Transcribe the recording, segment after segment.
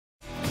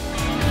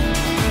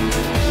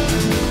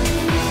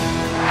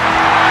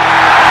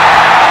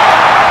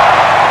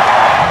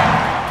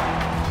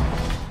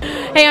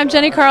Hey, I'm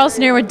Jenni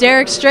Carlson here with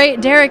Derrick Strait.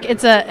 Derrick,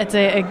 it's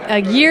a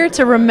year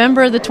to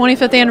remember the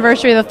 25th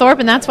anniversary of the Thorpe,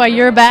 and that's why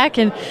you're back,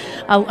 and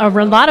a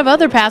lot of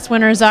other past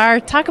winners are.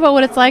 Talk about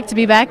what it's like to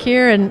be back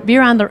here and be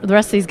around the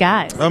rest of these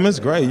guys. It's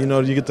great.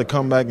 You get to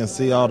come back and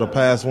see all the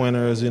past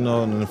winners, and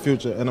in the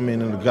future, and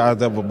the guys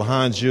that were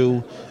behind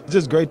you. It's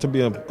just great to be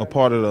a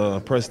part of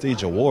the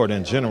Prestige Award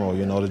in general.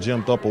 The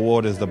Jim Thorpe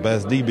Award is the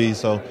best DB,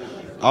 so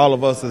all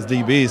of us as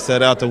DBs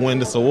set out to win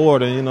this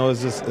award, and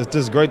it's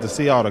just great to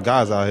see all the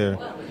guys out here.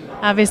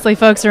 Obviously,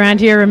 folks around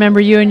here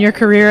remember you and your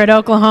career at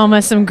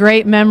Oklahoma, some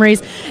great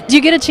memories. Do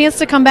you get a chance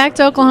to come back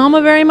to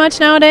Oklahoma very much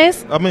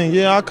nowadays?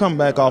 Yeah, I come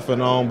back off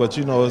and on, but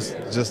it's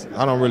just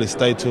I don't really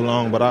stay too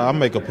long, but I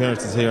make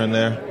appearances here and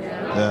there.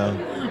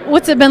 Yeah.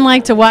 What's it been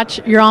like to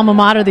watch your alma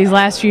mater these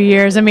last few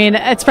years?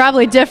 It's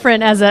probably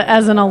different as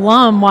an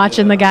alum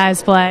watching the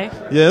guys play.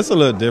 Yeah, it's a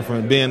little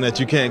different, being that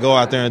you can't go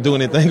out there and do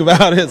anything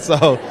about it,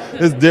 so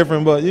it's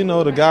different. But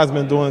the guys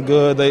been doing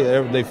good.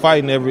 They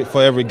fighting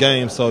for every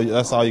game, so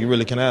that's all you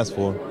really can ask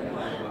for.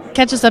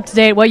 Catch us up to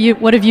date.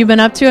 What have you been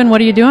up to, and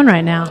what are you doing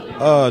right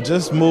now?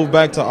 Just moved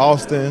back to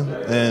Austin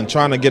and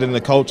trying to get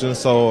into coaching.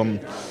 So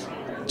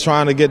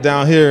trying to get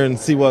down here and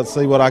see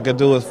what I could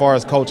do as far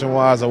as coaching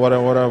wise or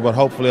whatever. But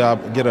hopefully I'll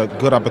get a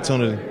good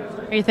opportunity.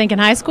 Are you thinking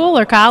high school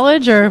or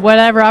college or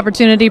whatever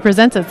opportunity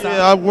presents itself?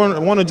 Yeah, I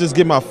want to just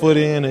get my foot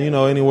in, and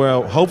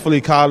anywhere.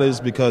 Hopefully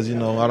college, because I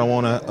don't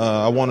want to.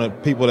 I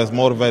want people that's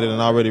motivated and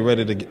already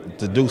ready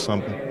to do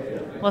something.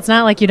 Well, it's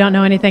not like you don't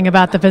know anything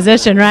about the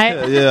position,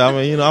 right? Yeah.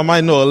 I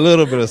might know a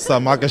little bit of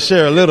something. I can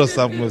share a little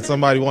something if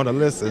somebody want to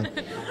listen.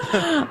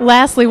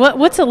 Lastly,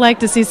 what's it like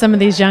to see some of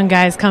these young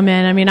guys come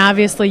in?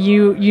 Obviously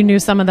you knew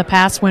some of the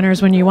past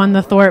winners when you won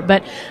the Thorpe,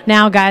 but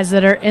now guys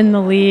that are in the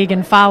league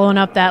and following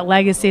up that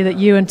legacy that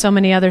you and so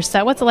many others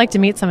set. What's it like to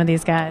meet some of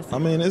these guys?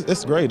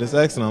 It's great. It's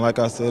excellent. Like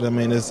I said,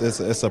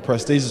 it's a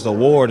prestigious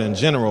award in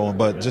general,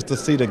 but just to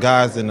see the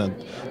guys and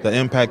the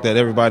impact that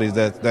everybody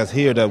that's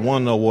here that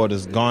won the award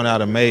has gone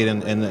out and made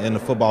in the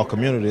football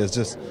community, it's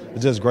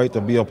just great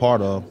to be a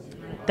part of.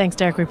 Thanks,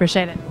 Derrick. We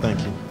appreciate it. Thank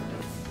you.